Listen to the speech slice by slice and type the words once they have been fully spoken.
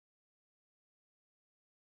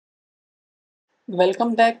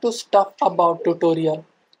Welcome back to Stuff About tutorial.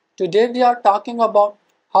 Today we are talking about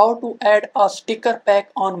how to add a sticker pack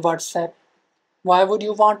on WhatsApp. Why would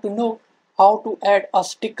you want to know how to add a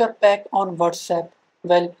sticker pack on WhatsApp?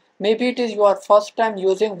 Well, maybe it is your first time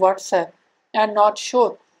using WhatsApp and not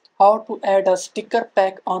sure how to add a sticker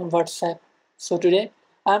pack on WhatsApp. So today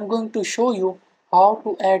I am going to show you how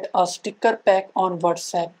to add a sticker pack on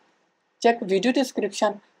WhatsApp. Check video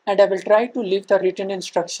description and I will try to leave the written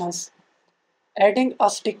instructions. Adding a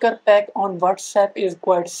sticker pack on WhatsApp is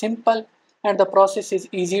quite simple and the process is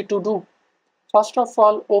easy to do. First of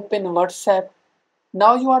all, open WhatsApp.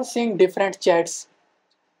 Now you are seeing different chats.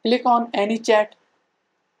 Click on any chat.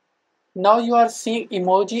 Now you are seeing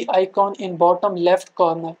emoji icon in bottom left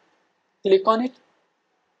corner. Click on it.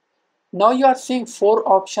 Now you are seeing four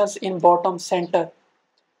options in bottom center.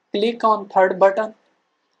 Click on third button.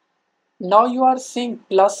 Now you are seeing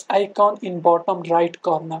plus icon in bottom right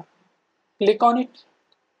corner. Click on it.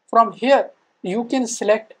 From here, you can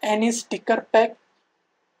select any sticker pack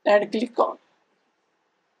and click on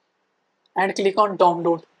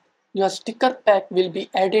download. Your sticker pack will be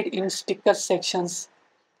added in sticker sections.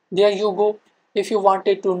 There you go. If you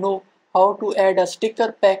wanted to know how to add a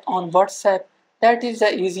sticker pack on WhatsApp, that is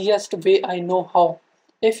the easiest way I know how.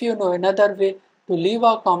 If you know another way, to leave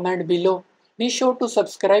a comment below. Be sure to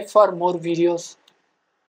subscribe for more videos.